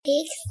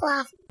Big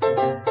fluff.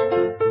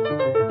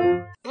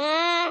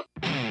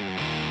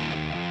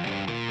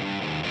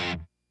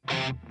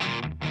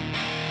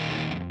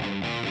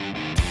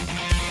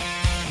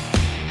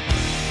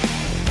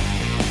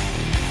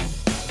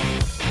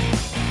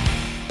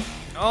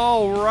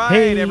 All right,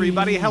 Hey.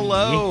 everybody,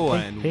 hello,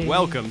 Hey, and hey.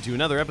 welcome to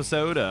another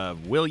episode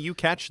of Will You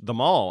Catch Them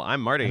All? I'm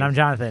Marty. And I'm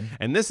Jonathan.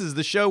 And this is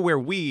the show where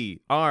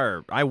we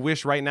are, I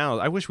wish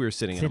we were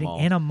sitting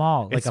in a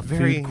mall. Like It's a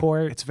very, food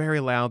court. It's very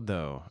loud,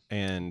 though,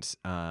 and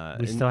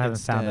We still haven't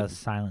found a instead-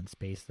 silent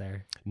space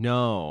there.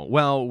 No.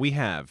 Well, we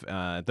have.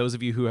 Those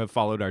of you who have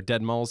followed our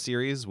Dead Malls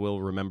series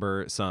will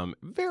remember some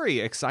very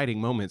exciting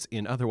moments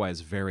in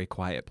otherwise very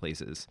quiet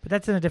places. But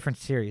that's in a different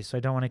series, so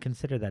I don't want to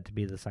consider that to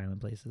be the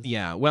silent places.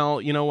 Yeah, well,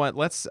 you know what?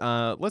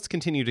 Let's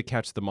continue to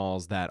catch the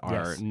malls that are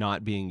Yes.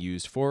 not being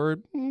used for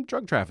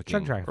drug trafficking,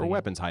 Drug trafficking. or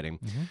weapons hiding.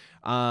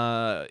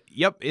 Mhm.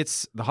 Yep,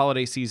 it's the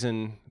holiday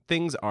season.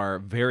 Things are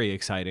very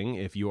exciting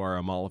if you are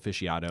a mall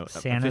aficionado.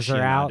 Santas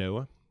are out.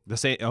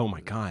 Oh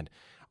my God,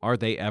 are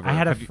they ever? I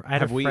had a Have I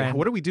had a friend.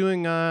 What are we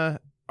doing? How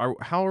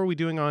are we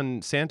doing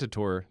on Santa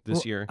tour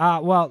this year?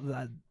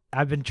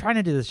 I've been trying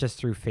to do this just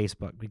through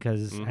Facebook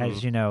because,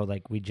 as you know,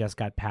 like we just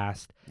got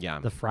past Yeah.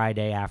 the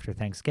Friday after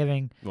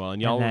Thanksgiving. Well, and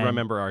y'all then-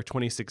 remember our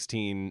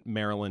 2016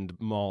 Maryland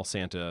Mall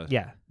Santa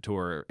Yeah,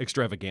 tour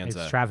extravaganza.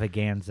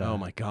 extravaganza. Oh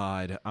my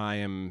God,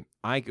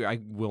 I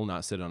will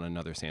not sit on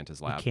another Santa's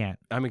You lap. can't.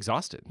 I'm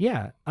exhausted.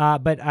 Yeah,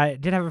 but I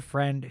did have a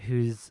friend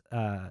whose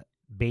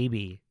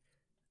baby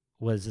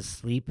was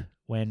asleep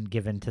when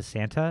given to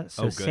Santa.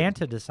 So Oh, good.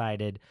 Santa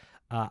decided,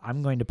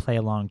 I'm going to play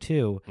along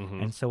too.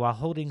 Mhm. And so while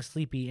holding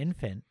sleepy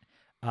infant,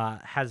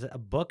 has a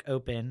book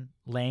open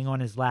laying on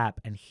his lap,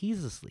 and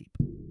he's asleep.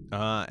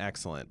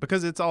 Excellent,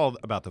 because it's all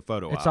about the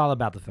photo It's op. all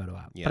about the photo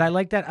op. Yeah. But I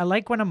like that. I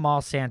like when a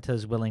mall Santa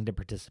is willing to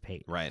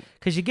participate. Right.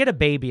 Because you get a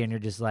baby and you're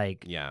just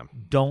like, Yeah.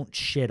 don't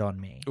shit on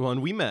me. Well,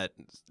 and we met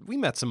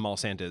some mall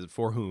Santas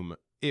for whom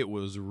it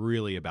was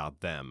really about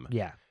them.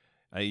 Yeah.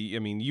 I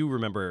mean, you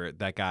remember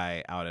that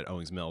guy out at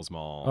Owings Mills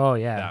Mall? Oh,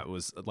 yeah. That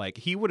was like,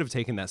 he would have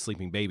taken that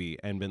sleeping baby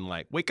and been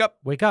like, "Wake up,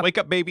 Wake up. wake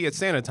up, baby! It's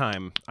Santa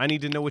time. I need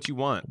to know what you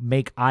want."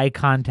 Make eye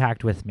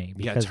contact with me.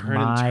 Yeah, Because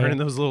turning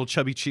those little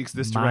chubby cheeks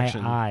this my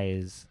direction.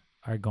 eyes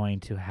are going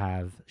to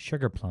have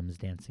sugar plums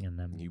dancing in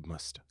them. You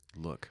must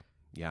look.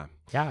 Yeah.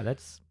 Yeah,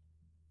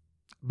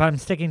 but I'm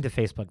sticking to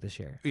Facebook this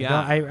year. Yeah,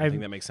 I I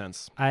think that makes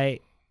sense. I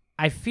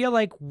feel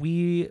like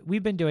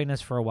we've been doing this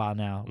for a while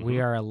now. We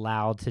Mhm. are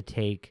allowed to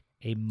take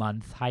a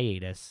month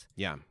hiatus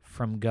Yeah.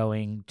 from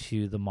going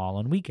to the mall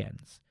on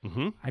weekends.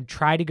 Mm-hmm. I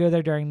try to go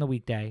there during the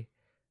weekday.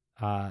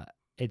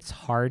 It's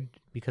hard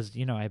because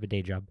I have a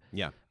day job.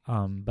 Yeah.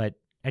 But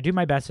I do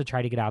my best to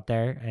try to get out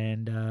there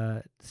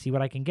and see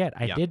what I can get.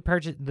 I Yeah. did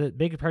purchase the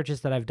big purchase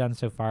that I've done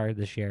so far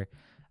this year.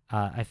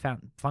 I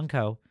found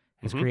Funko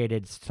has Mhm.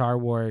 created Star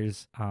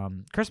Wars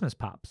Christmas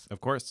pops. Of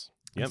course.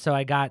 And Yep.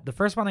 so the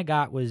first one I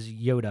got was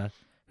Yoda,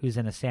 who's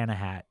in a Santa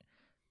hat.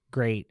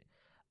 Great.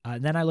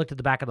 And then I looked at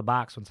the back of the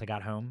box once I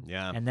got home.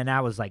 Yeah. And then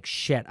I was like,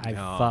 shit, I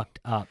Oh. fucked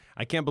up.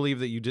 I can't believe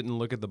that you didn't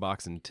look at the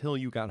box until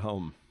you got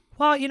home.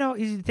 Well,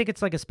 you think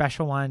it's like a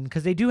special one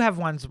because they do have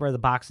ones where the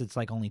box it's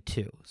like only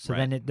two. So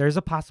Right. then there's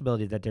a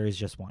possibility that there is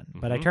just one.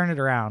 But I Mhm. turned it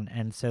around,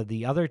 and so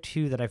the other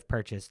two that I've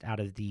purchased out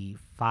of the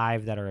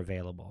 5 that are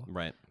available,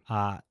 Right.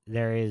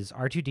 there is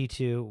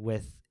R2-D2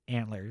 with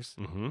antlers,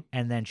 Mm-hmm.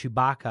 and then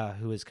Chewbacca,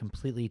 who is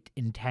completely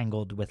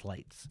entangled with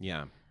lights.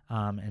 Yeah.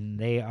 And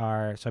they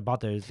are so I bought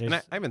those. And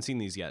There's, I haven't seen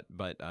these yet,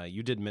 but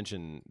you did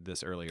mention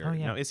this earlier. Oh,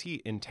 yeah. Now, is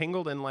he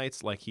entangled in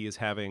lights like he is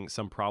having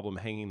some problem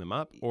hanging them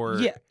up? Or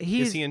Yeah,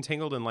 is he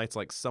entangled in lights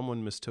like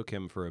someone mistook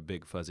him for a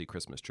big fuzzy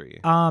Christmas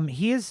tree?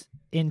 he is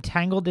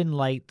entangled in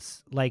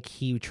lights like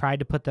he tried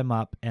to put them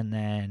up and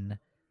then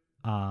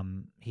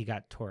he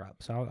got tore up.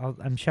 So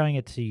I'm showing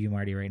it to you,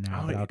 Marty, right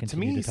now. But I'll to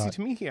continue me, to talk.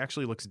 to me, he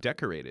actually looks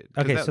decorated.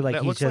 'Cause Okay, that, so, like,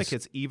 that he's looks like just-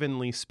 it's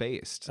evenly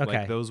spaced.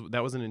 Okay. Like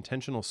that was an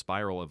intentional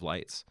spiral of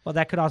lights. Well,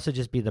 that could also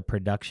just be the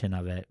production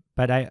of it.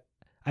 But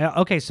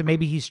okay, so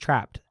maybe he's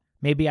trapped.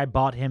 Maybe I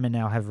bought him and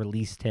now have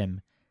released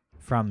him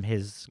from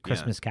his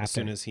Christmas Yeah, captor. as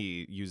soon as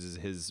he uses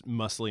his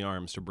muscly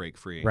arms to break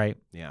free. Right.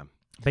 Yeah.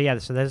 But yeah,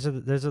 so those are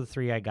the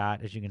 3 I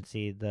got. As you can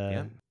see,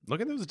 Yeah. Look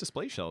at those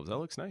display shelves. That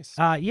looks nice.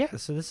 yeah.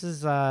 So this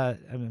is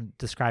I'm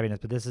describing this,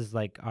 but this is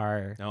like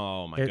our.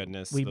 Oh my there-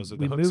 goodness! We, Those are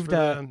the we hooks moved for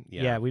a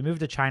the we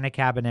moved a china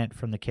cabinet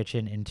from the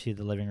kitchen into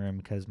the living room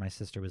because my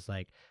sister was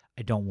like,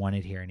 I don't want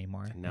it here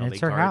anymore. And now And they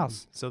it's her guard,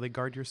 house. so they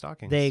guard your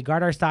stockings. They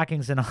guard our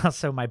stockings and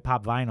also my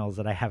pop vinyls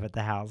that I have at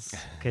the house.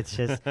 It's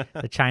just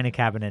the china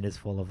cabinet is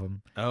full of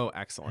them, Oh,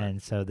 excellent!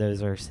 and so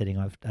those are sitting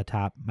up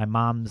atop. My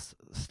mom's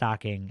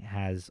stocking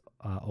has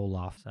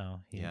Olaf,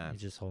 so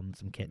he's just holding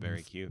some kittens.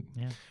 Very cute.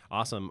 Yeah.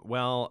 Awesome.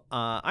 Well,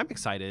 I'm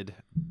excited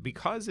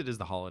because it is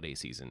the holiday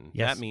season.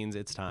 Yes. That means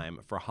it's time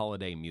for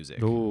holiday music,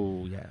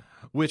 Oh yeah.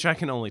 which I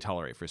can only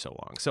tolerate for so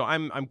long. So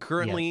I'm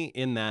currently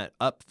in that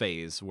up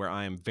phase where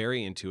I'm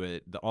very into it.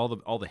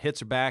 all the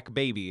hits are back,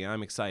 baby.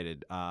 I'm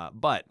excited.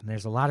 But And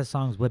there's a lot of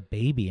songs with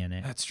baby in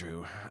it. that's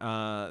true.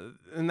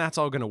 And that's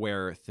all gonna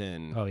wear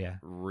thin. Oh yeah.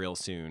 Real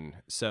soon.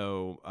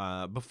 So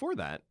before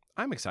that,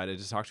 I'm excited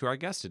to talk to our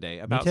guest today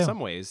about too. some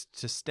ways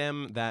to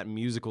stem that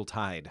musical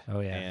tide. Oh,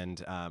 yeah.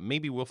 And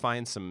maybe we'll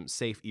find some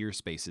safe ear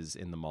spaces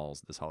in the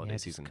malls this holiday Yeah,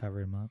 just season.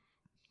 cover him up.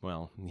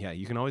 Well, yeah,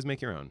 you can always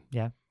make your own.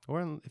 Yeah.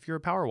 Or if you're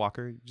a power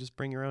walker, just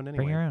bring your own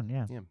anyway. Bring your own.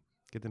 Yeah. Yeah.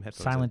 Get them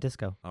headphones. Silent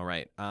disco. All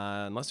right.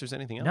 Unless there's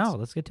anything else. No,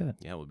 let's get to it.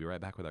 Yeah, we'll be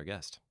right back with our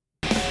guest.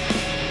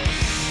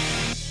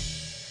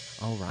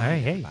 All right, Hey,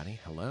 hey. everybody.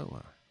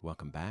 Hello.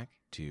 Welcome back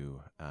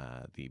to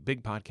the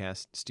Big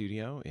Podcast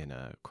studio in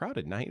a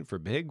crowded night for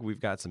Big. We've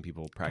got some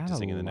people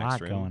practicing in the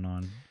next room. Got a lot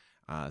going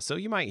on. So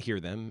you might hear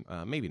them,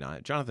 maybe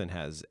not. Jonathan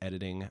has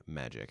editing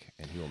magic,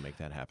 and he will make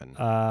that happen.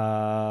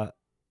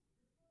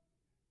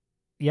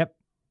 Yep.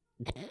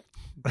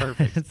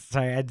 Perfect.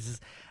 Sorry, I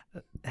just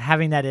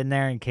having that in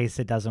there in case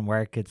it doesn't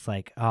work. It's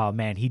like, oh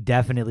man, he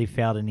definitely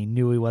failed, and he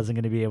knew he wasn't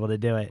going to be able to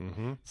do it.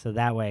 Mm-hmm. So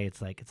that way,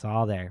 it's like it's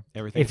all there.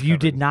 Everything's If you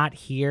did covered. not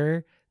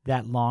hear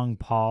that long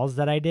pause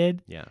that I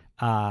did, Yeah,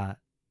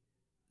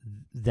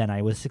 then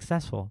I was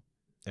successful.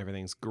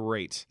 everything's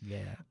great.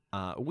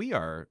 Yeah. We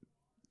are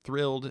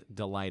thrilled,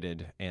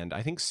 delighted, and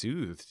I think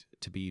soothed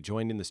to be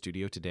joined in the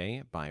studio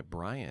today by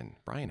Brian.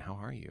 Brian, how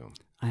are you?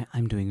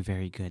 I'm doing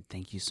very good.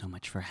 Thank you so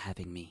much for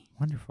having me.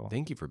 Wonderful.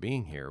 Thank you for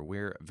being here.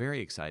 We're very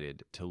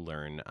excited to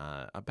learn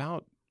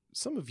about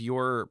some of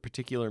your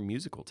particular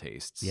musical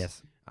tastes.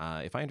 Yes.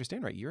 If I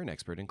understand right, you're an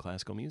expert in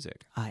classical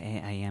music. I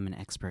am an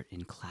expert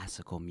in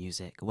classical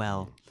music.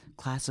 Well,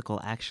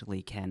 classical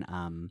actually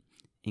can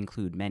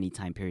include many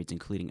time periods,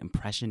 including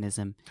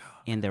Impressionism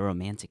and the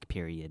Romantic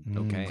period.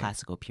 Okay.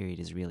 Classical period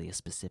is really a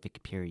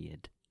specific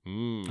period.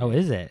 Mm, Oh,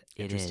 is it?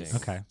 It interesting. is.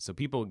 Okay. So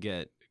people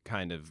get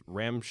kind of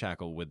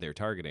ramshackle with their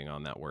targeting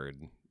on that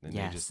word, and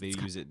Yes, they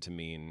it's use it to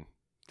mean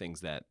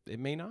things that it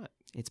may not.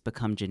 It's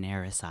become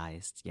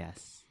genericized,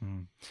 yes.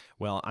 Mm.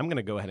 Well, I'm going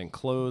to go ahead and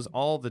close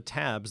all the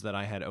tabs that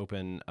I had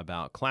open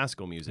about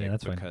classical music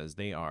that's fine. because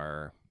they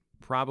are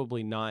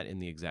probably not in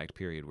the exact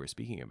period we're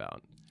speaking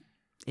about.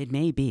 It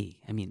may be.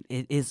 I mean,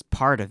 it is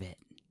part of it.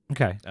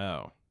 Okay.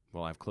 Oh,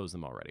 well, I've closed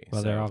them already.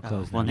 Well, so they're all Oh,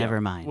 closed. well, now. never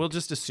mind. We'll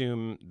just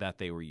assume that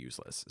they were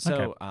useless.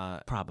 So,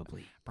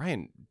 Probably.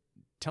 Brian,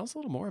 tell us a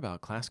little more about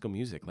classical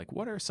music. Like,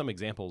 what are some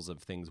examples of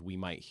things we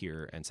might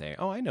hear and say,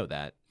 oh, I know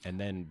that, and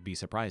then be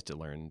surprised to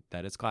learn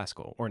that it's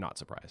classical, or not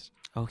surprised?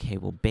 Okay,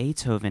 well,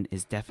 Beethoven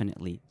is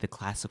definitely the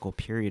classical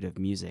period of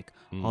music,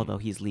 although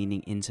he's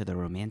leaning into the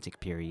Romantic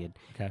period.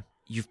 Okay.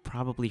 You've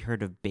probably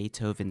heard of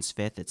Beethoven's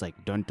Fifth. It's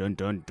like dun dun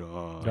dun dun.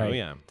 Oh, Right.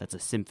 yeah. That's a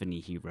symphony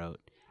he wrote.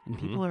 And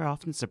people are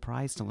often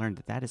surprised to learn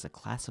that that is a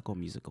classical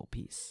musical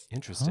piece.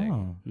 Interesting.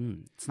 Oh.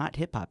 It's not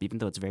hip hop, even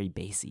though it's very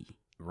bassy.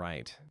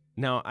 Right.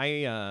 Now,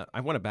 I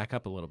want to back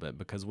up a little bit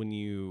because when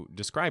you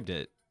described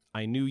it,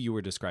 I knew you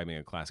were describing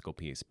a classical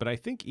piece. But I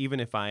think even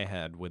if I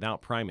had,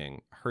 without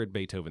priming, heard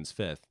Beethoven's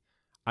Fifth,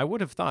 I would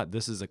have thought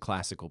this is a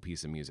classical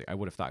piece of music. I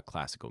would have thought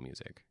classical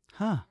music.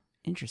 Huh.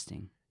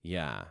 Interesting.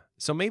 Yeah.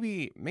 So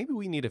maybe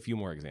we need a few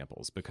more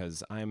examples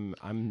because I'm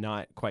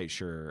not quite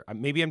sure.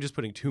 Maybe I'm just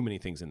putting too many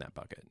things in that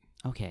bucket.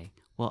 Okay.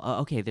 Well,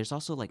 okay, there's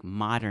also like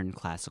modern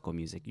classical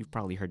music. You've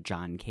probably heard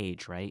John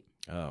Cage, right?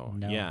 Oh,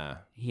 No. yeah.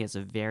 He has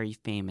a very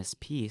famous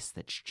piece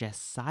that's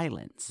just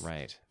silence.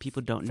 Right.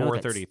 People don't know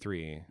that's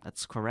 433.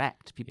 That's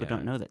correct. People Yeah.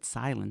 don't know that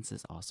silence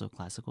is also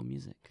classical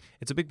music.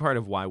 It's a big part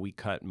of why we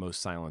cut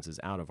most silences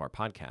out of our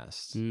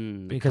podcasts.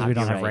 The Because we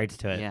don't have copyright. rights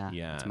to it. Yeah,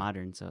 Yeah. it's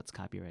modern, so it's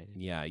copyrighted.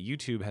 Yeah,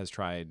 YouTube has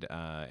tried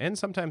and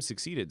sometimes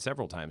succeeded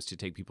several times to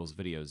take people's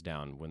videos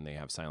down when they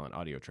have silent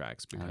audio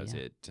tracks because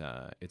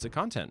it's a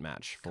content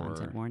match for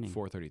Content warning.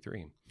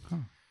 433. Huh.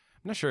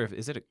 I'm not sure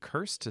is it a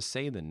curse to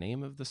say the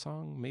name of the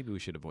song? Maybe we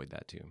should avoid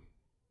that too.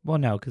 Well,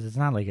 no, because it's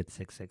not like it's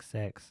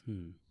 666.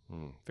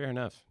 Fair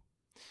enough.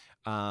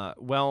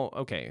 Well,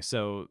 okay,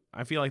 so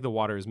I feel like the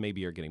waters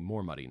maybe are getting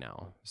more muddy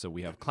now. So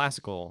we have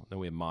classical, then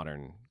we have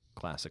modern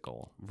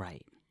classical.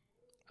 Right.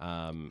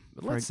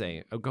 Let's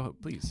say, go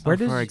please. Where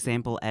does- For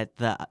example, at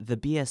the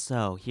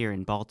BSO here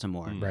in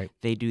Baltimore, Right.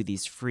 they do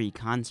these free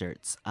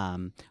concerts.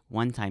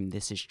 One time,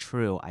 this is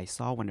true, I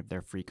saw one of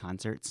their free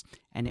concerts,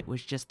 and it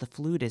was just the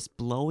flutist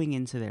blowing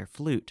into their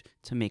flute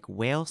to make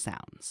whale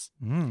sounds.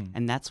 Mm.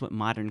 And that's what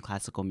modern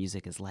classical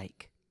music is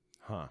like.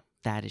 Huh.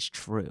 That is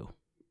true.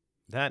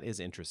 That is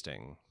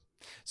interesting.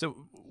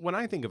 So when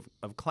I think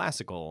of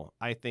classical,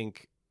 I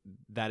think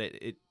that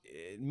it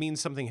means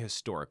something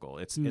historical.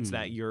 It's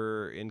that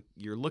you're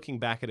looking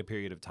back at a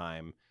period of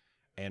time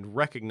and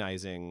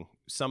recognizing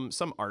some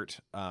art,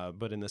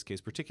 but in this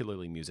case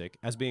particularly music,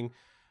 as being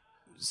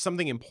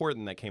something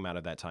important that came out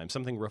of that time,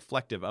 something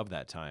reflective of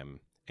that time.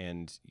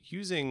 And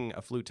using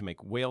a flute to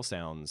make whale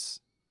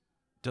sounds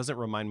doesn't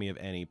remind me of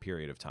any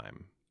period of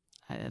time.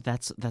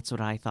 That's what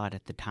I thought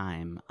at the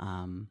time.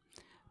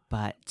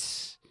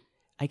 But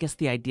I guess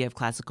the idea of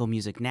classical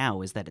music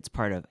now is that it's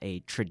part of a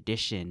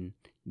tradition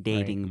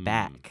dating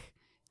back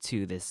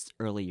to this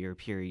earlier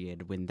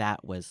period when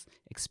that was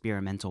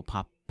experimental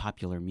pop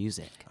popular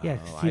music. Yeah,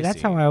 Oh, see, I that's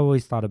see. how I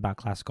always thought about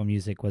classical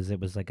music. Was it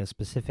was like a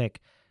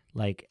specific,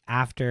 like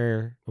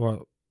after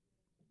or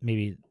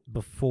maybe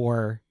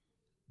before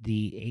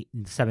the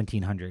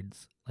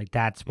 1700s. Like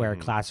that's where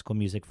Mhm. classical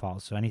music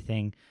falls. So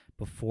anything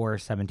before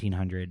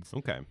 1700s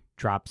Okay.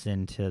 drops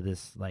into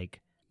this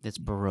like That's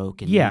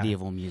Baroque and Yeah.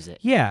 medieval music.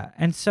 yeah.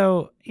 And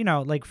so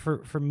like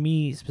for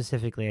me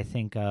specifically, I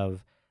think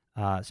of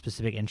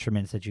specific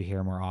instruments that you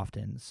hear more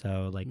often.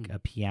 So like a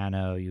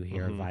piano, you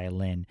hear a Mhm.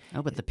 violin.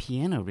 Oh, but the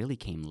piano really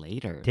came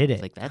later. Did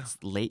it? Like that's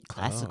late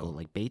classical. Oh.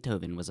 Like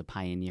Beethoven was a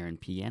pioneer in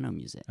piano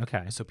music.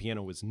 Okay. So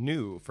piano was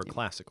new for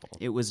classical.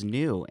 It was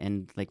new,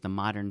 and like the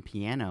modern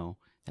piano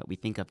that we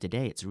think of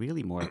today, it's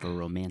really more of a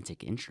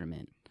romantic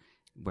instrument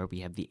where we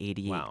have the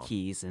 88 Wow.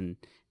 keys and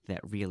that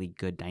really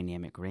good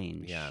dynamic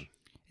range. Yeah.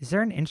 Is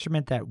there an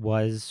instrument that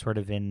was sort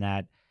of in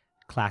that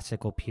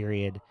classical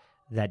period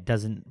that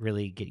doesn't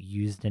really get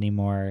used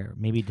anymore?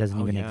 Maybe doesn't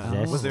Oh, even yeah.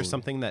 exist? Was there Oh.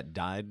 something that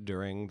died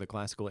during the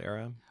classical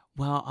era?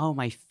 Well,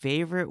 my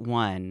favorite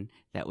one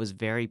that was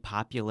very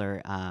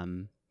popular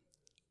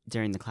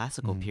during the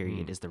classical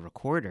period is the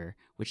recorder,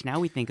 which now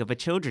we think of a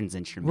children's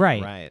instrument.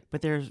 Right. Right.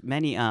 But there's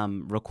many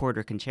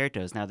recorder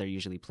concertos. Now they're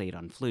usually played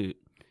on flute.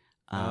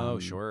 Oh,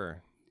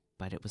 sure.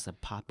 But it was a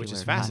popular Which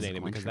is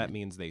fascinating classical because that instrument.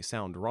 means they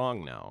sound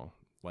wrong now.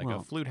 Like a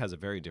Well- flute has a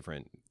very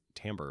different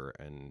timbre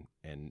and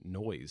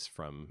noise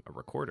from a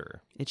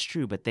recorder. It's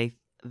true, but they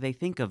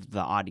think of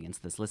the audience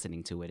that's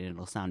listening to it, and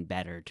it'll sound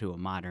better to a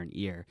modern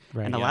ear.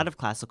 Right. And a Yeah. lot of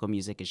classical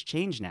music has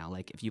changed now.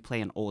 Like if you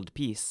play an old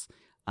piece,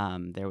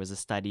 there was a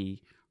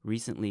study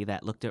recently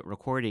that looked at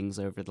recordings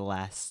over the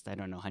last,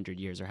 100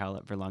 years or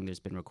however long there's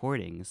been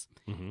recordings,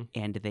 Mm-hmm.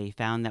 and they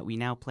found that we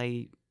now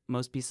play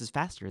most pieces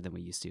faster than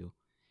we used to.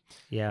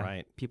 Yeah.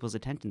 Right. People's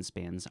attention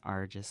spans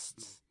are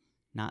just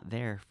not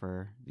there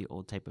for the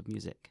old type of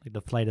music. Like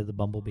the flight of the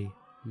bumblebee.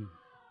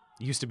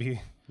 Used to be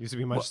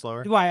much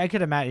slower. Well, I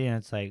could imagine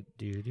it's like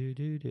do do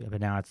do do,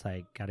 but now it's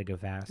like got to go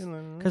fast.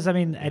 Because I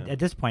mean, at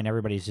this point,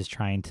 everybody's just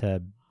trying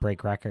to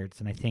break records,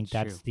 and I think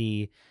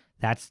It's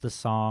that's the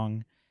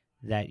song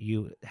that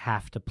you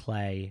have to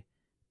play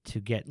to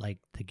get like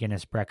the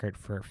Guinness record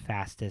for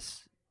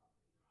fastest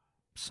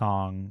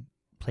song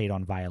played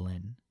on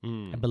violin.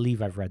 I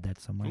believe I've read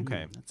that somewhere.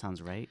 Okay. That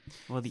sounds right.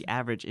 Well, the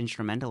average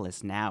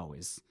instrumentalist now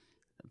is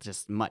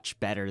just much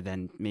better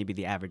than maybe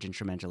the average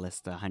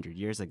instrumentalist 100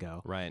 years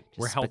ago. Right. Just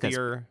We're because-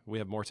 healthier. We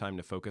have more time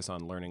to focus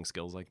on learning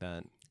skills like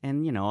that.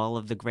 And, all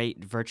of the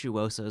great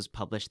virtuosos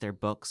published their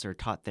books or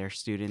taught their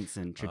students,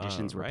 and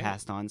traditions were right.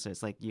 passed on. So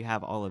it's like you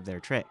have all of their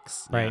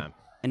tricks. Right. Yeah,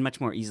 And much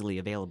more easily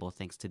available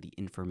thanks to the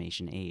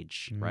information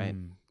age. right.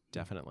 Mm.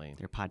 Definitely.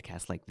 There are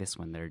podcasts like this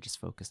one that are just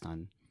focused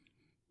on,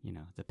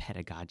 the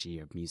pedagogy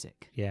of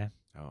music. Yeah.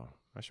 Oh,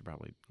 I should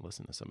probably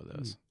listen to some of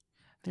those.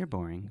 They're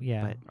boring.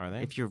 Yeah. But Are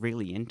they? if you're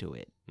really into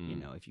it,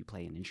 Mm. if you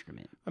play an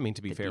instrument. I mean,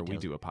 to be the fair, we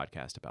details. do a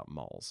podcast about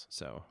malls.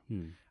 So,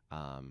 Hmm.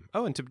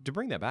 and to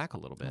bring that back a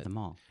little At bit, the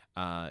mall.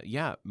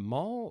 yeah,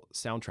 mall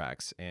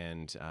soundtracks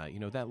and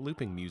that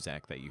looping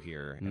music that you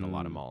hear in a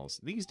lot of malls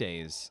these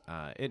days.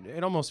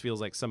 It almost feels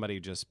like somebody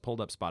just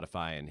pulled up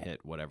Spotify and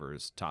hit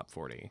whatever's top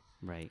 40.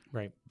 Right.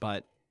 Right.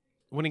 But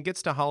when it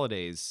gets to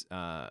holidays,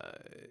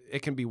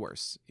 it can be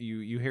worse.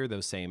 You hear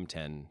those same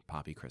 10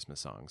 poppy Christmas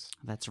songs.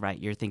 That's right.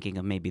 You're thinking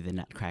of maybe the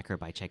Nutcracker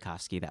by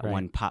Tchaikovsky, that Right.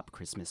 one pop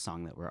Christmas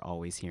song that we're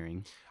always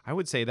hearing. I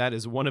would say that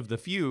is one of the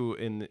few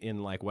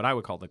in like what I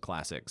would call the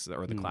classics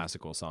or the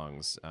classical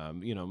songs.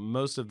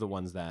 Most of the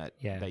ones that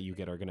Yeah. that you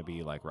get are going to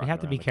be like You rocking have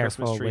to around be the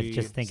Christmas careful with tree,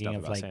 just thinking stuff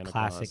of about like Santa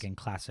classic Claus. and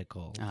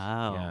classical. Oh.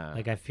 Yeah.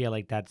 Like I feel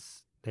like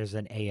there's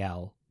an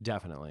AL.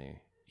 Definitely.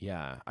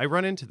 Yeah. I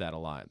run into that a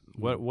lot.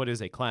 What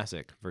is a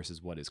classic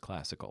versus what is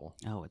classical?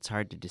 Oh, it's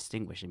hard to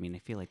distinguish. I mean, I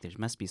feel like there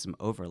must be some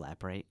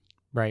overlap, right?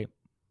 Right.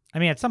 I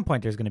mean, at some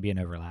point there's going to be an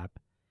overlap.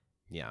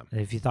 Yeah.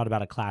 If you thought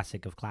about a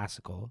classic of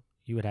classical,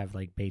 you would have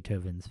like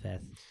Beethoven's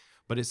Fifth.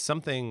 But is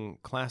something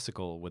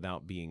classical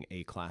without being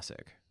a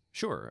classic?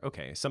 Sure.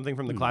 Okay. Something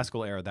from the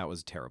classical era that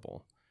was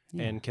terrible.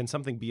 Yeah. And can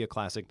something be a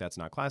classic that's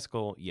not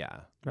classical?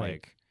 Yeah.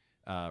 Right.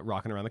 Like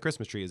Rockin' Around the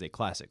Christmas Tree is a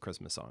classic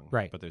Christmas song.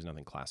 Right. But there's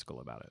nothing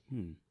classical about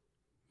it.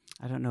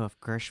 I don't know if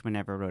Gershwin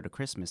ever wrote a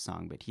Christmas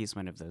song, but he's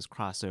one of those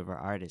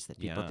crossover artists that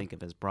people Yeah. think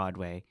of as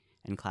Broadway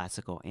and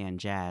classical and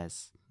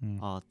jazz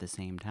Mm. all at the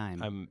same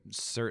time. I'm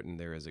certain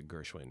there is a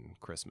Gershwin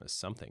Christmas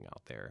something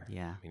out there.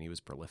 Yeah. I mean, he was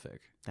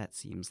prolific. That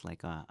seems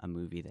like a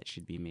movie that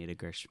should be made, a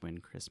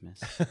Gershwin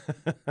Christmas.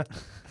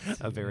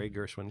 A very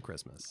Gershwin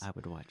Christmas. I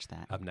would watch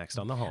that. Up next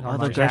on the Hallmark.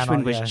 Hallmark Although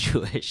Channel, Gershwin was yeah.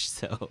 Jewish,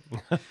 so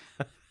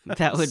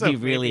that would So be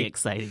really maybe-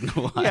 exciting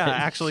to watch. Yeah,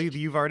 actually,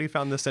 you've already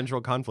found the central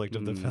conflict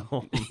of the Mm.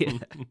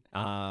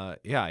 film.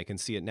 Yeah, I can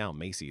see it now.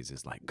 Macy's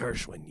is like,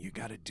 Gershwin, you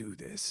got to do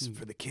this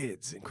for the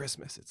kids in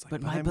Christmas. It's like,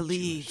 But my I'm Jewish."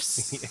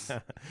 beliefs. Yeah,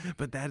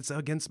 but that's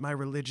against my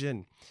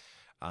religion.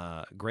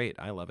 Great,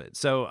 I love it.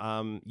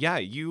 So, yeah,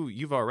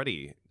 you've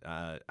already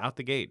out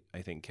the gate,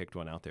 I think, kicked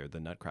one out there. The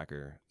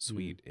Nutcracker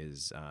Suite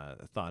is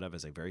thought of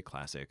as a very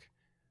classic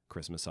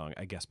Christmas song,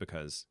 I guess,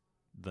 because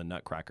the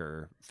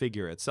Nutcracker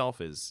figure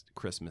itself is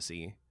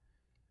Christmassy.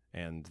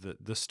 And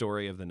the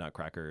story of the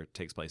Nutcracker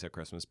takes place at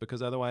Christmas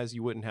because otherwise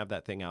you wouldn't have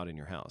that thing out in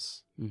your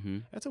house. Mm-hmm.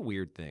 That's a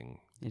weird thing.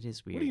 It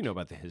is weird. What do you know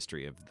about the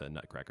history of the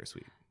Nutcracker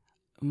Suite?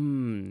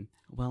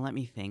 Well, let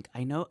me think.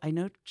 I know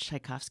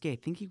Tchaikovsky. I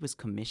think he was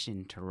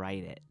commissioned to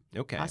write it,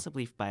 Okay.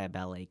 possibly by a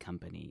ballet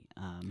company.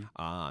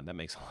 That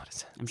makes a lot of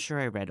sense. I'm sure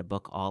I read a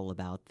book all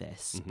about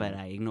this, Mm-hmm. but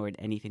I ignored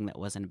anything that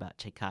wasn't about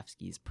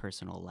Tchaikovsky's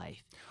personal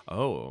life.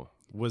 Oh,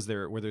 were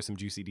there some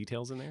juicy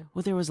details in there?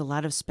 Well, there was a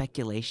lot of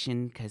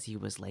speculation because he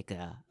was like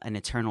an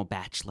eternal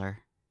bachelor,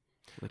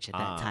 which at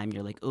that time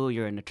you're like, oh,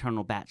 you're an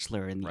eternal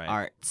bachelor in the Right.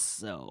 arts.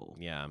 So,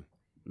 Yeah,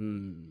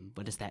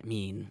 what does that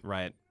mean?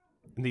 right.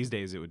 These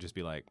days it would just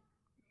be like,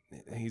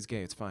 he's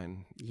gay, it's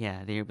fine.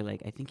 Yeah, they'd be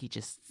like, I think he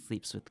just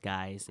sleeps with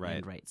guys Right.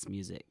 and writes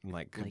music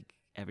Like, like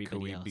everybody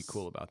could we else. be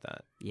cool about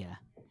that? Yeah.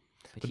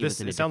 But he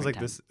was in a it sounds like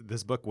different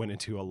this book went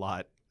into a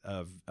lot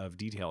of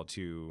detail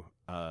to,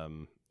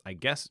 I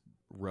guess,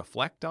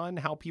 reflect on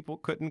how people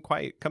couldn't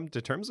quite come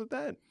to terms with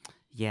that.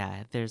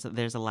 Yeah, there's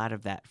a lot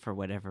of that for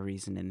whatever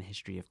reason in the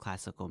history of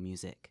classical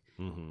music,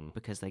 Mm-hmm.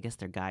 because I guess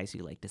they're guys who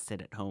like to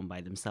sit at home by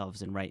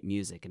themselves and write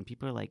music, and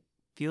people are like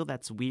feel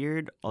that's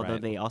weird, although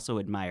Right. they also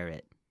admire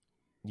it.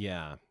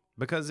 Yeah,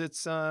 because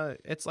it's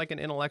like an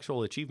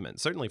intellectual achievement,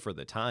 certainly for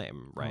the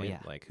time, right? yeah.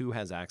 Like who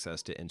has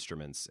access to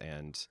instruments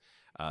and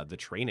the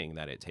training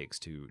that it takes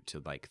to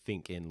like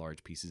think in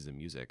large pieces of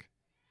music.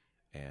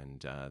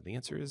 And the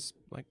answer is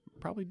like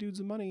probably dudes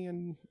with money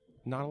and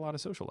not a lot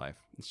of social life.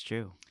 It's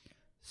true.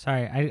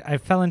 Sorry, I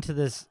fell into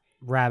this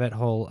rabbit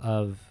hole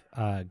of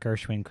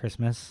Gershwin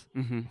Christmas,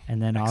 Mm-hmm.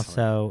 and then Excellent.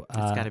 also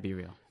It's got to be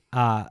real.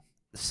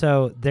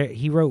 so there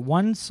he wrote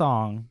one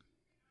song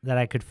that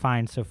I could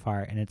find so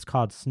far, and it's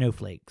called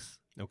Snowflakes.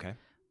 Okay.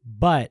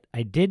 But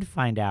I did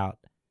find out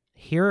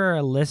here are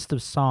a list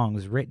of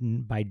songs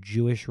written by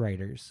Jewish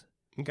writers.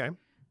 Okay.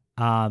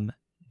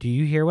 Do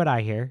you hear what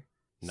I hear?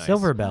 Nice.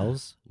 Silver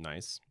Bells,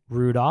 Nice.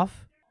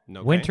 Rudolph, Okay.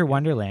 Winter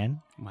Wonderland,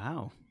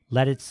 Wow.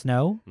 Let It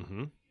Snow,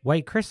 Mm-hmm.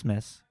 White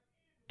Christmas,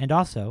 and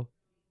also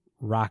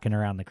Rockin'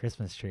 Around the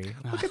Christmas Tree.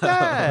 Look at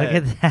that.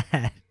 Look at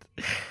that.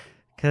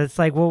 Because it's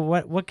like, well,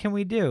 what can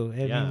we do?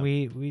 I Yeah.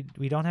 mean,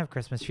 we don't have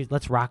Christmas trees.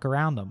 Let's rock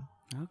around them.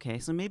 Okay,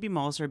 so maybe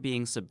malls are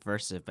being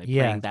subversive by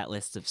Yeah. playing that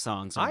list of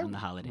songs I around the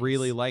holidays.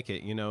 really like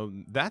it. You know,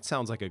 that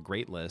sounds like a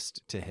great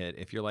list to hit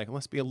if you're like,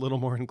 let's be a little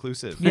more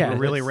inclusive. Yeah, We're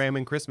really that's-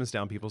 ramming Christmas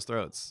down people's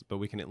throats, but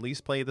we can at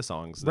least play the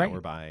songs that Right. were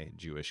by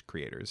Jewish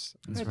creators.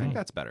 That's I right. think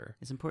that's better.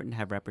 It's important to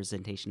have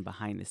representation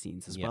behind the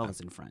scenes as Yeah. well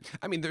as in front.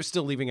 I mean, they're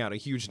still leaving out a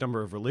huge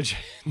number of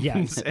religions Yeah.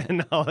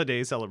 and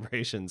holiday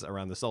celebrations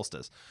around the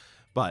solstice,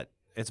 but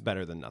it's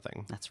better than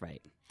nothing. That's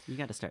right. You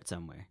got to start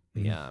somewhere.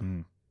 Yeah.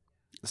 Mhm.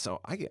 So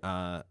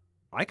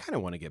I kind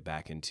of want to get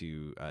back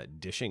into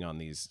dishing on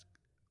these,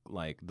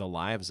 like the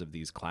lives of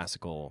these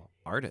classical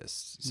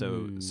artists.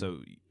 So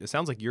it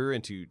sounds like you're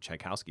into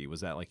Tchaikovsky. Was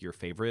that like your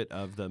favorite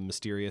of the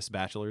mysterious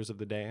bachelors of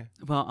the day?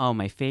 Well,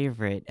 my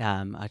favorite,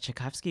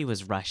 Tchaikovsky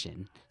was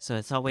Russian, so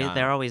it's always Ah.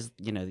 they're always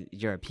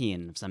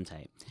European of some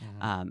type.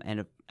 Mhm.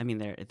 And I mean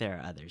there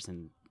are others,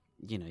 and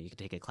you could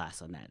take a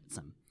class on that at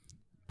some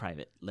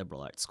private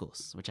liberal arts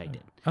schools, which I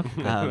did.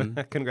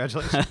 Okay.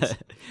 Congratulations.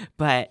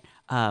 But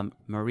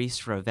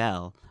Maurice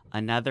Ravel,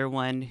 another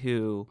one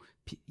who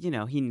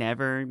he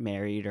never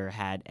married or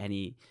had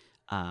any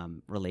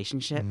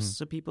relationships,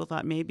 so people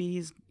thought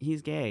maybe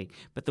he's gay.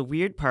 But the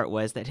weird part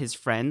was that his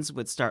friends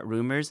would start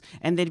rumors,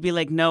 and they'd be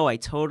like, "No, I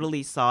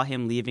totally saw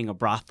him leaving a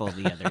brothel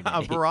the other day."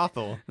 A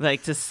brothel.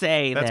 Like to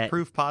say That's that,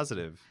 proof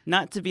positive.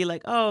 not to be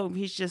like, "Oh,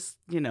 he's just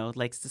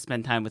likes to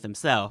spend time with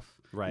himself."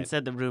 Right.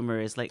 Instead, the rumor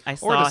is like, "I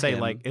saw Or to say, him."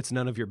 like, it's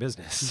none of your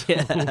business.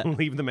 Yeah.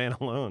 Leave the man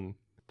alone.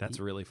 That's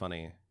really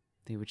funny.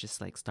 They would just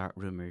like start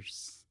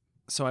rumors.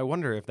 So I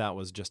wonder if that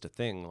was just a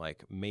thing.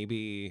 Like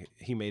maybe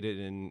he made it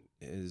in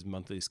his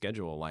monthly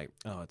schedule. Like,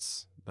 oh,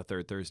 it's the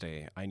third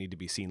Thursday. I need to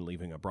be seen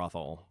leaving a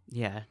brothel.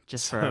 Yeah,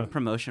 just for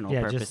promotional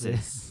Yeah, just-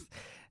 purposes.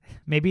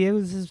 Maybe it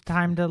was his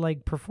time to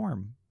like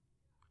perform.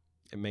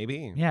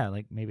 Maybe. Yeah,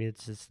 like maybe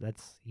it's just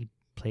he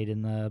played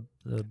in the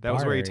That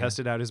was bar where he area.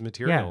 tested out his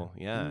material.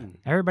 Yeah. Mm.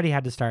 Everybody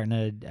had to start in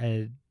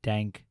a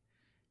dank.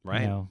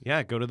 Right. know.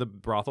 Yeah. Go to the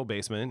brothel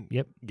basement.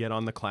 Yep. Get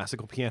on the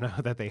classical piano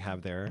that they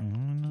have there.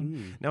 Mhm.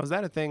 Mm. Now, is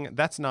that a thing?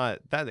 That's not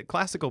that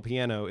classical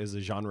piano is a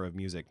genre of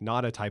music,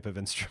 not a type of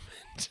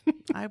instrument.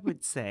 I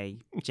would say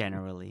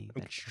generally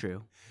that's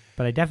true.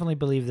 But I definitely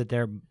believe that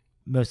there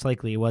most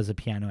likely was a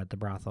piano at the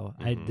brothel.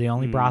 Mhm. The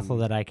only brothel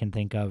Mm. that I can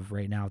think of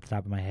right now at the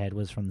top of my head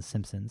was from The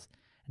Simpsons,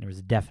 and there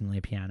was definitely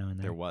a piano in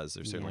there. There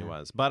certainly Yeah.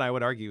 was. But I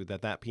would argue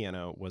that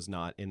piano was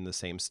not in the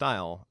same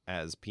style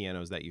as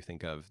pianos that you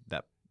think of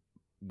that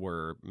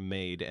were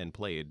made and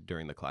played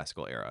during the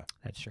classical era.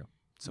 That's true.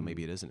 So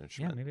maybe it is an Yeah,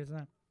 instrument. maybe it's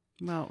not.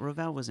 Well,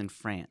 Ravel was in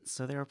France,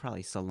 so there were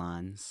probably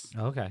salons.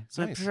 Okay.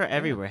 So Nice. I'm sure Yeah.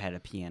 everywhere had a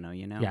piano,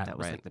 Yeah. that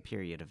was Right. like the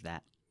period of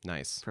that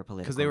Nice. for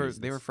political Because they were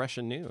reasons. fresh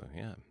and new.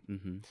 Yeah.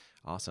 Mm-hmm.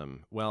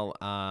 Awesome. Well,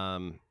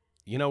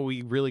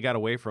 we really got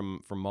away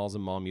from malls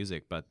and mall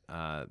music, but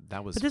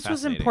that was But this was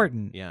fascinating.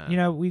 important.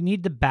 Yeah. We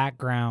need the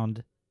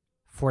background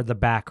for the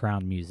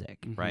background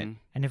music. Right.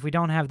 And if we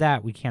don't have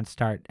that, we can't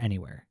start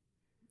anywhere.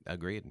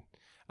 Agreed.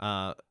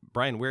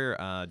 Brian,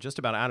 we're just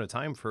about out of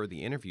time for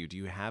the interview. Do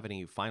you have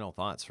any final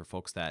thoughts for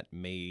folks that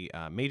may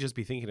just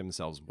be thinking to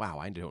themselves, wow,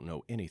 I don't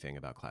know anything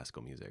about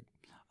classical music?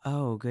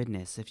 Oh,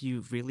 goodness. If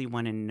you really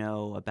want to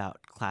know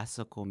about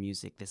classical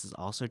music, this is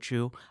also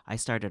true. I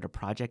started a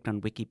project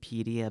on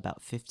Wikipedia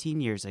about 15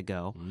 years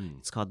ago.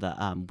 It's called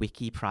the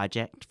Wiki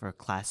Project for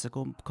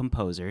Classical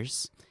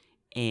Composers.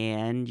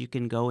 And you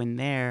can go in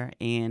there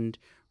and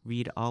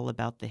read all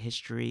about the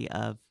history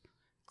of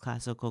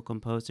classical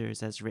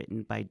composers as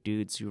written by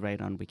dudes who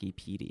write on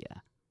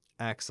Wikipedia.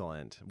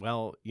 Excellent.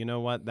 Well, you know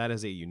what? That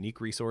is a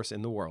unique resource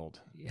in the world.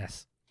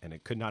 Yes. And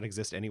it could not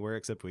exist anywhere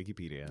except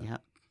Wikipedia.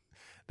 Yep.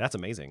 That's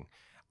amazing.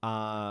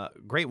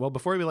 Great. Well,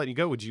 before we let you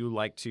go, would you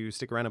like to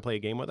stick around and play a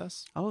game with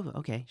us? Oh,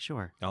 okay,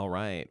 sure. All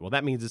right. Well,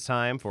 that means it's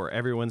time for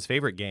everyone's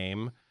favorite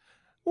game.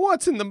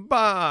 What's in the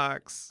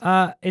box?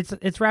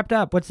 It's wrapped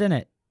up. What's in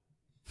it?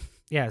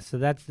 Yeah, so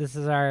this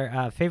is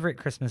our favorite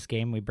Christmas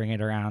game. We bring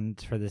it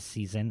around for this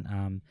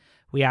season.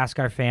 We ask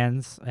our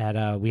fans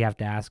at We Have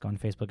to Ask on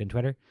Facebook and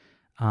Twitter.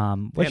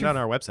 And on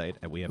our website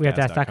at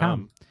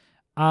wehavetoask.com.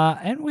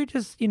 And we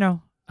just,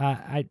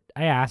 I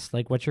asked,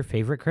 like, what's your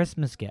favorite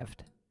Christmas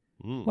gift?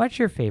 What's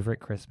your favorite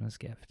Christmas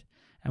gift?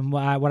 And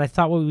what I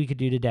thought what we could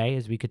do today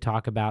is we could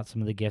talk about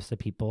some of the gifts that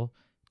people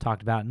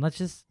talked about, and let's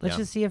just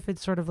see if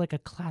it's sort of like a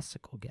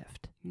classical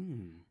gift, All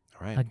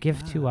right. a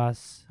gift to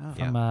us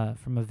from a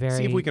very.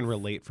 See if we can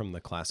relate from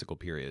the classical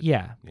period.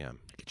 Yeah, Yeah.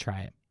 we could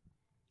try it.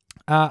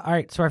 All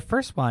right, so our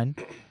first one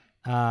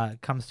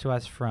comes to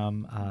us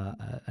from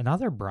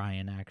another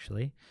Brian.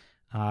 Actually,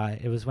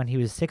 it was when he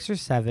was 6 or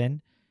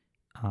 7.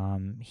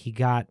 He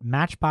got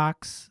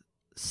Matchbox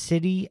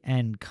City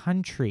and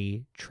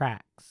Country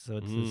tracks. So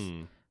it's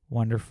this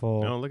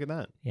wonderful. Oh, look at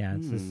that. Yeah,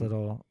 it's this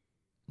little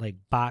like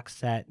box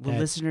set. Will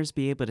listeners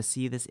be able to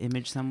see this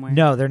image somewhere?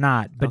 No, they're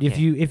not. But if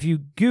Okay. you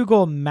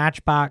Google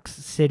Matchbox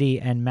City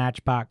and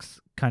Matchbox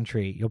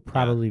Country, you'll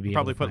probably be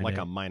probably able to put find like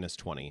it. a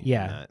 -20.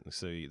 Yeah. In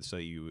that, so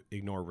you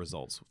ignore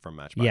results from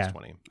Matchbox Yeah.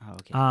 20. Oh,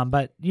 okay.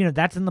 But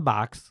that's in the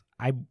box.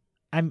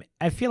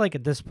 I feel like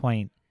at this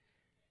point,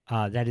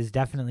 that is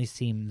definitely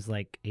seems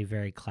like a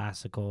very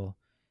classical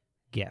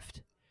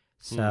gift.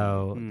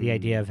 So the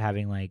idea of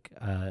having like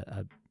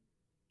a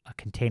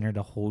container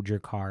to hold your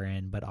car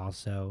in, but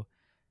also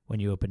when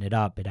you open it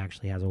up, it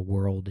actually has a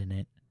world in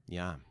it.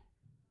 Yeah.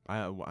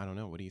 I don't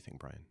know. What do you think,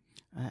 Brian?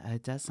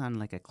 It does sound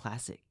like a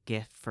classic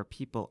gift for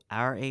people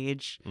our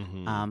age.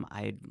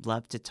 I'd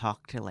love to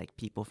talk to like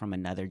people from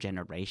another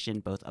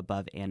generation, both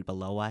above and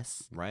below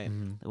us. Right.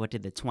 What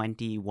did the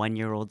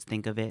 21-year-olds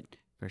think of it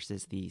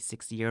versus the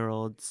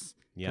 60-year-olds?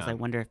 Because Yeah. I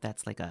wonder if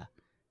that's like a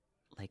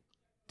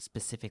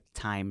specific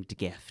timed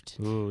gift.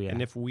 Ooh, yeah.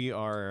 And if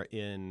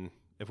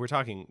we're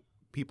talking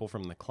people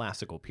from the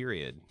classical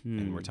period,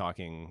 and we're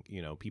talking,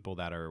 people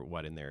that are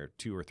in their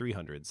 200s or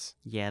 300s.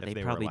 Yeah, if they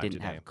were probably alive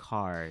didn't today. have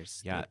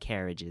cars. They Yeah. had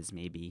carriages,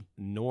 maybe.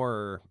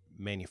 Nor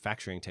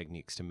manufacturing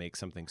techniques to make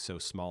something so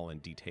small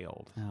and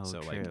detailed. Oh,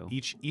 so true. like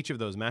each of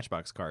those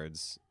Matchbox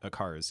cars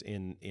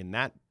in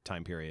that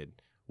time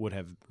period would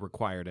have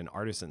required an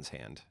artisan's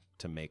hand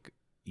to make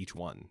each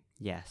one.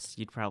 Yes,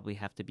 you'd probably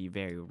have to be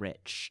very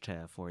rich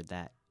to afford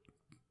that.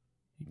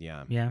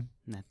 Yeah. Yeah.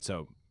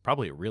 So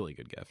probably a really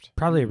good gift.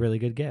 Probably a really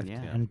good gift.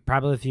 Yeah. And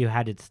probably if you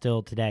had it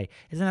still today.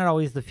 Isn't that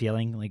always the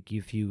feeling? Like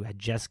if you had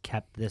just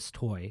kept this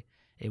toy,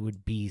 it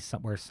would be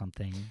somewhere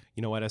something.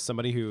 You know what? As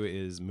somebody who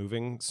is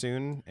moving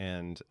soon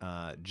and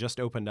just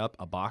opened up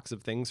a box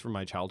of things from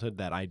my childhood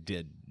that I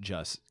did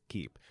just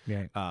keep.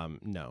 Yeah.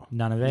 No.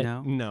 None of it?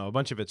 No, a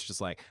bunch of it's just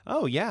like,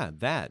 oh yeah,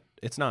 that.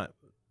 It's not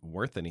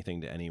worth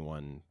anything to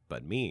anyone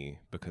but me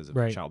because of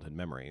Right. childhood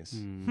memories.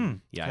 Hmm.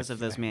 Yeah, Because of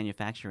those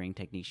manufacturing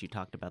techniques you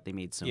talked about, they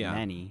made so Yeah.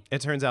 many. It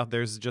turns out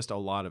there's just a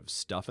lot of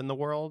stuff in the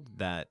world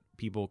that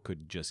people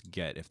could just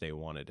get if they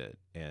wanted it,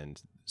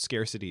 and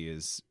scarcity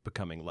is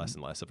becoming less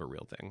and less of a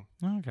real thing.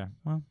 Okay.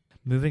 Well,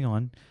 moving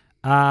on.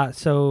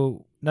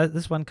 So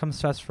this one comes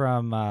to us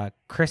from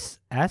Chris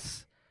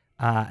S.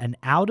 An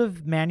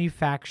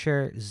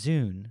out-of-manufacture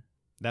Zune.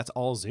 That's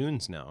all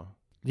Zunes now.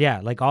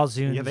 Yeah, like all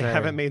Zunes. Yeah, they are-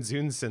 haven't made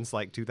Zunes since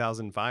like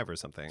 2005 or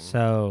something.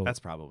 So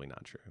That's probably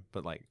not true,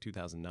 but like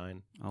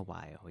 2009. Oh,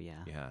 wow. Oh,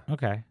 yeah. Yeah.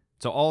 okay,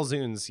 So all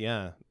Zunes,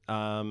 yeah.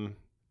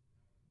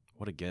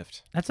 What a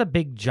gift. that's a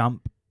big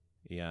jump.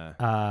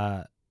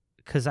 Yeah.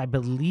 Because I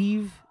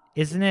believe,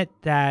 isn't it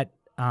that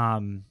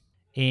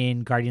in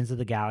Guardians of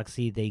the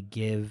Galaxy they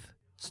give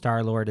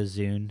Star-Lord a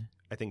Zune?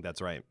 I think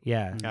that's right.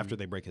 Yeah, After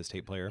they break his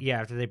tape player.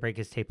 yeah. After they break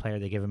his tape player,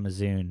 they give him a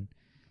Zune.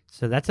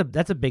 So that's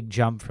a big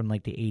jump from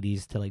like the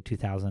 80s to like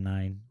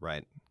 2009.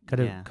 Right. Could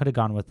Yeah. have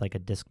gone with like a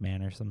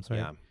Discman or some sort.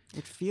 Yeah.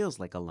 It feels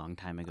like a long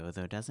time ago,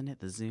 though, doesn't it?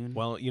 The Zune?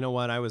 Well, you know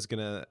what? I was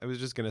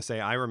just gonna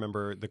say I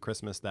remember the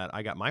Christmas that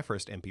I got my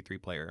first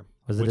MP3 player.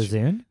 Was it a which-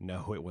 Zune?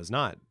 No, it was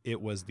not.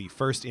 It was the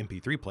first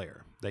MP3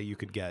 player that you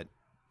could get.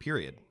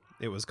 Period.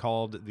 It was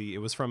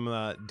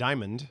from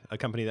Diamond, a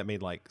company that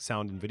made like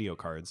sound and video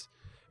cards,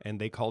 and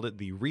they called it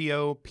the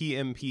Rio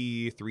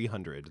PMP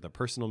 300, the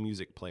personal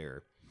music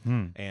player.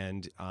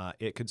 and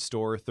it could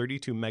store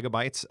 32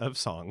 megabytes of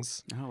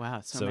songs. Oh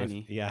wow, so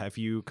many. If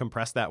you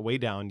compress that way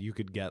down, you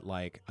could get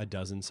like a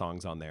dozen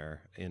songs on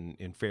there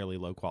in fairly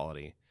low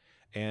quality,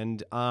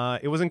 and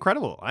it was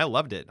incredible. I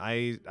loved it.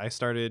 I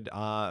started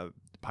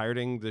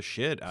pirating the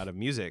shit out of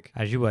music,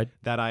 as you would,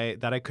 that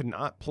I could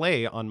not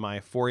play on my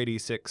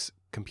 486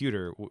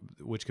 computer,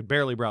 which could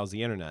barely browse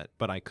the internet,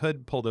 but I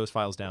could pull those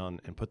files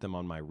down and put them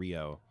on my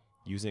Rio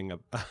using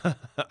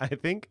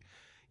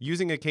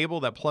using a cable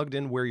that plugged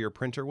in where your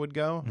printer would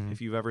go.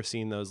 If you've ever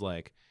seen those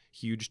like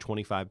huge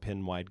 25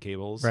 pin wide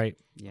cables right?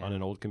 on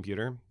an old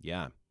computer.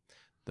 Yeah.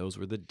 Those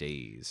were the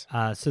days.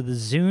 So the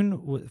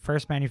Zune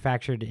first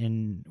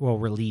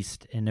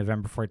released in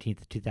November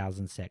 14th,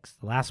 2006.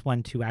 The last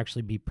one to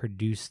actually be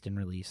produced and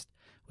released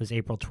was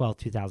April 12th,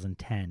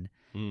 2010.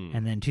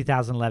 And then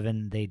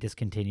 2011, they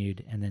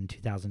discontinued. And then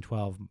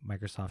 2012,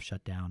 Microsoft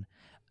shut down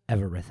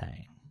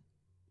everything.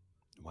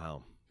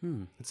 Wow.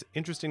 It's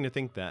interesting to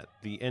think that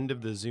the end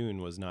of the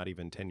Zune was not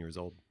even 10 years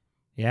old.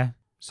 Yeah.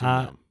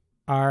 So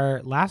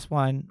Our last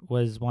one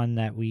was one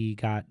that we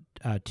got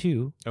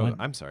two.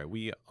 I'm sorry.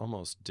 We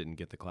almost didn't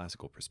get the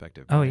classical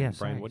perspective. Oh, Brian. yeah.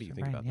 Brian, Sorry. what do you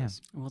think Brian, about yeah.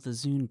 this? Well, the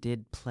Zune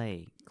did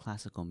play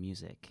classical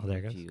music. Oh, there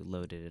it if goes. you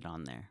loaded it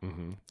on there.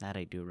 Mm-hmm. That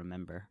I do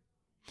remember.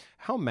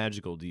 How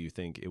magical do you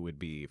think it would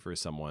be for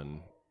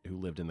someone who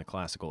lived in the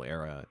classical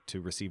era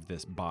to receive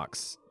this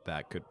box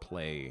that could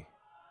play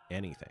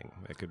anything,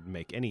 that could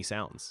make any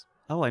sounds?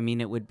 Oh, I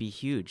mean, it would be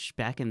huge.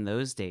 Back in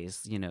those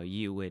days,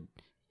 you would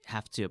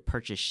have to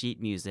purchase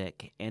sheet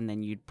music, and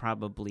then you'd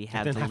probably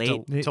have Then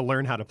have to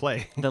learn how to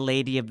play. the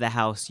lady of the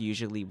house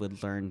usually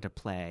would learn to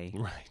play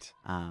Right.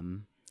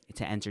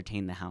 to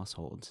entertain the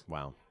household.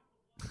 Wow.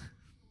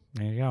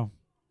 There you go.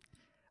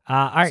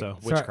 All right. So,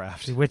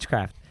 witchcraft.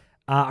 Witchcraft.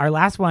 Our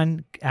last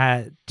one,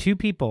 two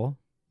people,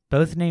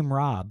 both named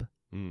Rob,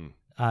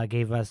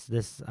 gave us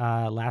this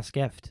last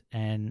gift.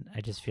 And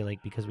I just feel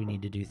like because we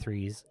need to do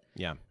threes,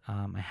 Yeah.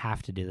 I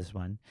have to do this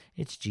one.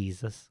 It's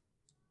Jesus.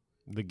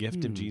 The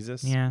gift of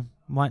Jesus? Yeah.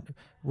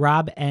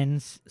 Rob N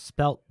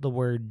spelt the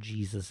word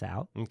Jesus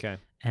out. Okay.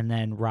 And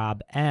then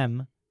Rob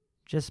M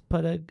just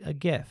put a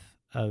gif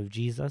of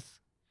Jesus.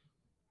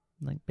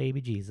 Like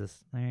baby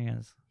Jesus. There he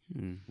is.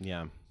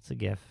 Yeah. It's a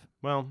gif.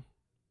 Well,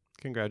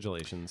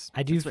 congratulations.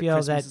 I do That's what feel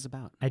Christmas that is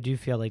about. I do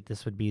feel like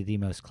this would be the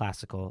most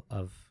classical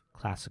of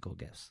classical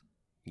gifts.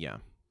 Yeah.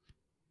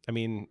 I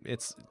mean,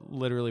 it's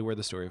literally where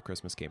the story of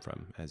Christmas came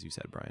from, as you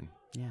said, Brian.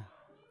 Yeah.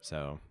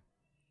 So,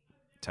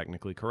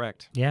 technically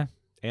correct. Yeah.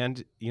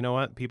 And you know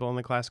what? People in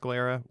the classical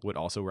era would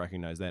also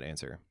recognize that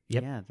answer.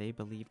 Yep. Yeah, they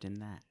believed in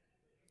that.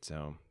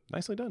 So,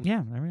 nicely done.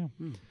 Yeah, there we go.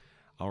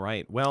 All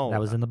right. Well, That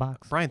was in the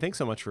box. Brian, thanks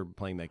so much for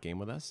playing that game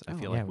with us. I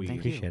feel yeah, like we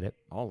appreciate it.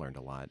 all learned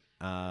a lot.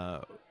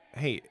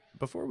 Hey,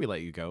 before we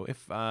let you go,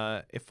 if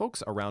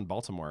folks around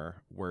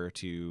Baltimore were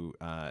to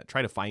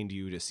try to find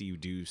you to see you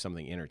do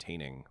something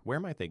entertaining, where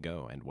might they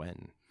go and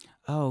when?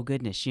 Oh,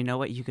 goodness. You know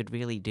what you could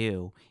really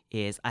do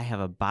is I have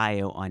a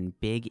bio on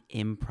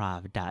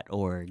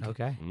bigimprov.org.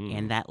 Okay.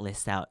 And that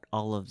lists out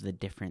all of the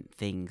different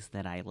things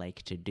that I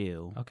like to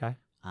do. Okay.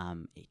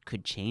 It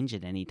could change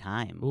at any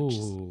time.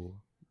 Ooh.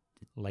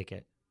 Like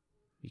it.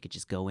 You could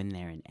just go in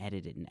there and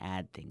edit it and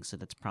add things. So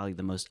that's probably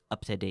the most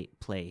up-to-date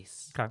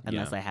place. Okay.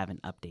 Unless I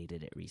haven't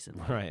updated it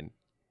recently. Right.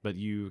 But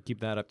you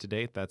keep that up to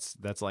date? That's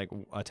like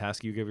a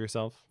task you give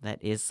yourself?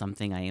 That is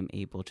something I am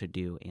able to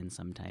do and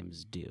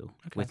sometimes do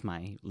with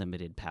my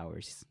limited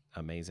powers.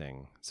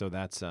 Amazing. So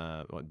that's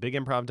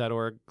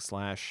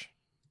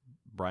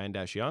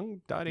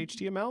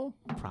bigimprov.org/Brian-Young.html?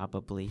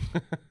 Probably.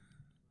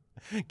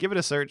 Give it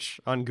a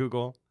search on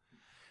Google.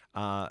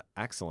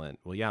 Excellent.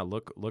 Well, yeah,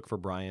 look for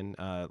Brian.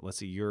 Let's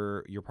see,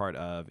 you're part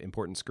of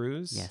Important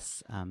Screws.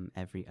 Yes,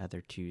 every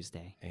other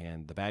Tuesday.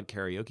 And the Bad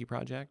Karaoke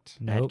Project.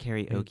 Bad Nope.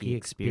 Karaoke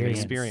Experience.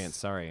 Experience,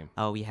 sorry.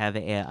 Oh, we have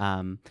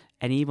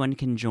anyone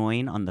can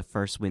join on the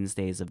first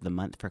Wednesdays of the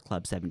month for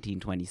Club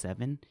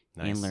 1727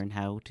 Nice. and learn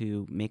how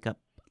to make up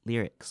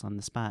lyrics on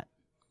the spot.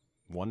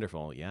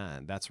 Wonderful. Yeah,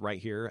 and that's right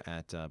here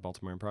at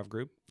Baltimore Improv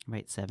Group.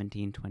 Right,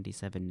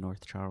 1727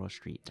 North Charles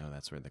Street. Oh,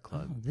 that's where the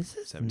club. Oh, this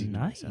is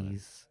 1727.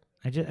 nice.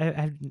 I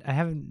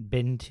haven't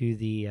been to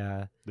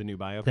the new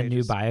bio the pages?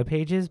 new bio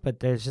pages, but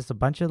there's just a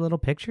bunch of little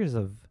pictures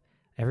of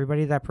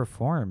everybody that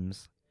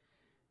performs.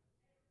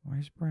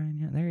 Where's Brian?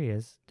 Yeah, there he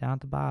is, down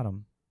at the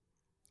bottom.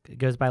 It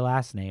goes by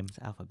last name. It's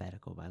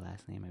alphabetical by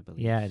last name, I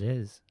believe. Yeah, it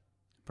is.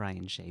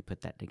 Brian Shea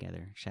put that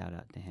together. Shout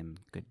out to him.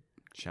 Good.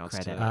 Shouts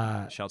credit.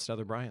 to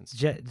other Brians.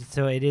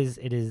 So it is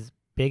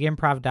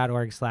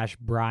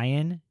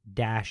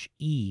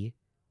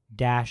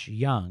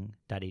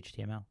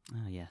bigimprov.org/Brian-E-Young.html.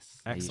 Oh,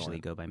 yes. I usually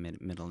Excellent. go by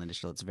middle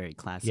initial. It's very Yeah,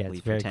 classically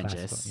it's very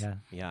pretentious. classical.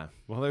 Yeah. Yeah.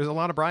 Well, there's a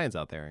lot of Brians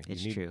out there.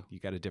 It's true. You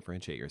got to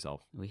differentiate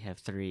yourself. We have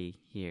 3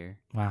 here.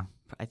 Wow.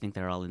 I think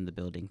they're all in the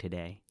building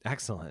today.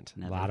 Excellent.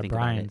 now A that I lot of think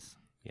about it. Brian's.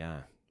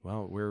 Yeah.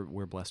 Well,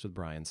 we're blessed with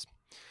Brians.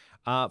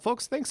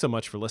 Folks, thanks so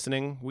much for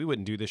listening. We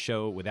wouldn't do this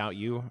show without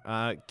you.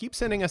 Keep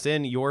sending us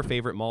in your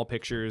favorite mall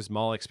pictures,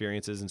 mall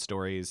experiences and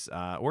stories,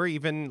 or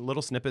even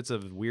little snippets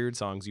of weird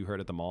songs you heard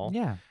at the mall.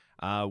 Yeah.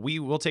 We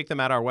will take them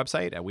at our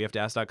website at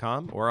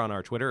wehavetoask.com or on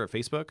our Twitter or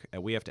Facebook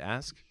at We Have to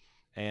Ask.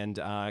 And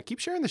keep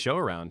sharing the show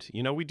around.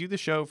 You know, we do the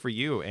show for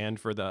you and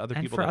for the other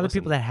people. And for other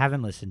people that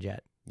haven't listened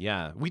yet.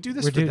 Yeah, we do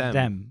this for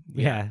them.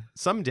 Yeah.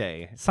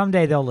 Someday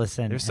they'll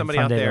listen. There's somebody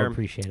out there. They'll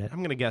appreciate it. I'm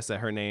going to guess that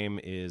her name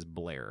is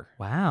Blair.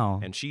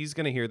 Wow. And she's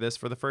going to hear this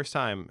for the first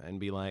time and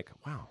be like,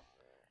 wow.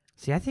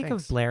 See, I think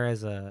Thanks. of Blair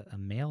as a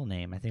male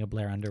name. I think of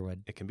Blair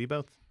Underwood. It can be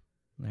both.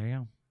 There you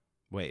go.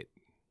 Wait,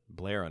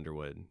 Blair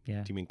Underwood.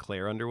 Yeah. Do you mean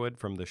Claire Underwood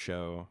from the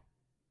show?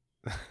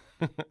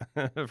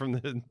 From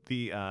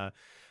the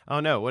oh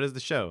no, what is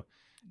the show?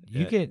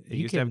 It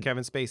used to have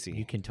Kevin Spacey.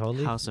 You can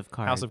totally House of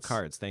Cards. House of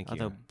Cards. Thank you.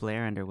 Although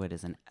Blair Underwood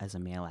is as a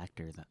male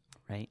actor,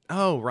 right?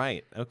 Oh,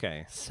 right.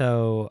 Okay.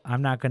 So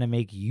I'm not going to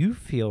make you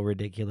feel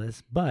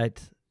ridiculous,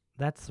 but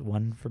that's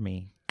one for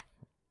me.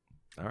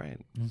 All right.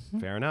 Mm-hmm.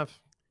 Fair enough.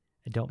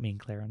 I don't mean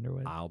Claire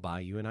Underwood. I'll buy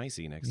you an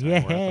icy next time. We're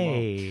at the mall.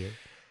 Yay!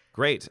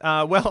 Great.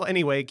 Well,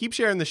 anyway, keep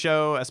sharing the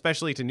show,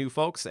 especially to new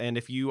folks. And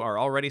if you are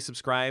already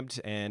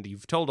subscribed and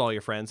you've told all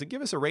your friends, and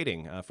give us a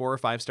rating. A 4- or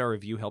 5-star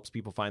review helps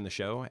people find the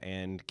show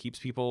and keeps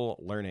people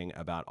learning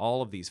about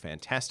all of these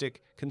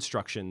fantastic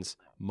constructions,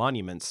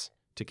 monuments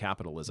to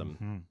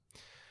capitalism.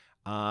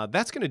 Mm-hmm.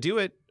 That's going to do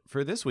it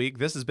for this week.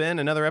 This has been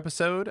another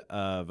episode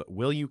of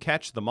Will You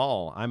Catch the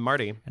Mall? I'm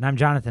Marty. And I'm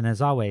Jonathan,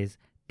 as always.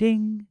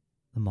 Ding!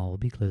 The mall will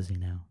be closing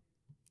now.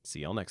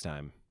 See y'all next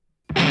time.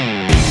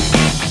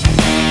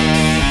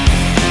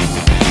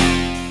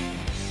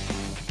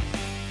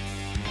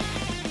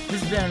 This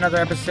has been another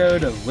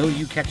episode of Will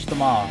You Catch the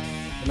Mall?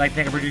 I'd like to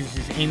thank our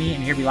producers Amy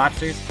and Here Be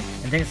Lobsters,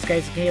 and thanks to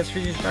Sky KS for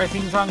producing our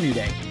theme song, New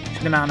Day.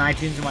 Check them out on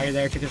iTunes, and while you're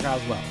there, check us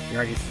out as well. If you're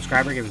already a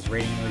subscriber, give us a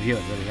rating and review.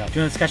 It really helps.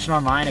 Join the discussion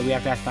online at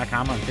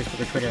wehavetoask.com, on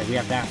Facebook or Twitter at We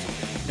Have to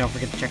Ask. Don't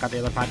forget to check out the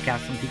other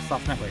podcasts on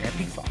Peaksloft Network at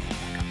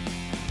peaksloft.com.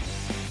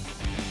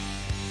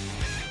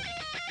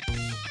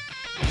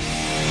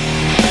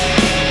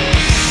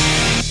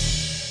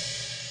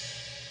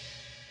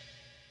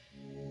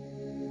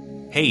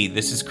 Hey,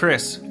 this is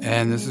Chris.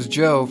 And this is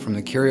Joe from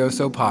the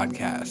Curioso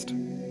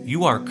Podcast.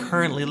 You are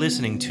currently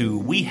listening to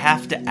We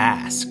Have to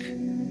Ask.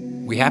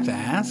 We have to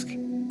ask?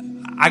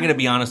 I gotta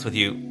be honest with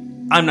you,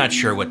 I'm not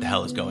sure what the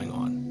hell is going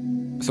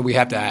on. So we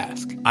have to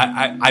ask.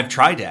 I've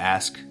tried to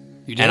ask,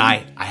 You did? and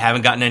I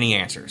haven't gotten any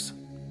answers.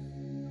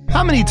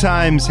 How many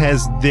times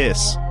has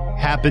this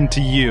happened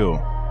to you?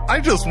 I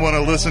just want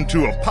to listen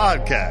to a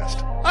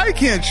podcast. I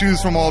can't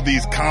choose from all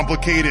these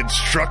complicated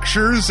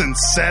structures and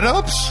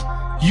setups.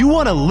 You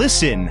want to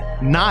listen,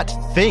 not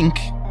think.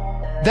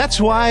 That's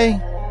why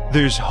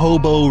there's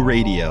Hobo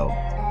Radio.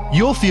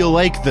 You'll feel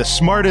like the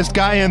smartest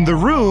guy in the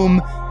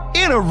room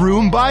in a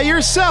room by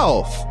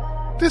yourself.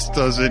 This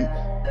doesn't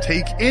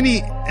take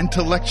any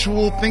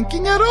intellectual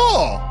thinking at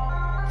all.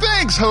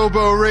 Thanks,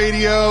 Hobo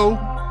Radio.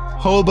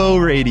 Hobo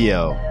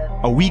Radio,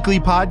 a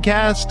weekly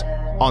podcast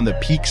on the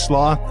Peak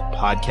Sloth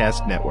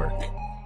Podcast Network.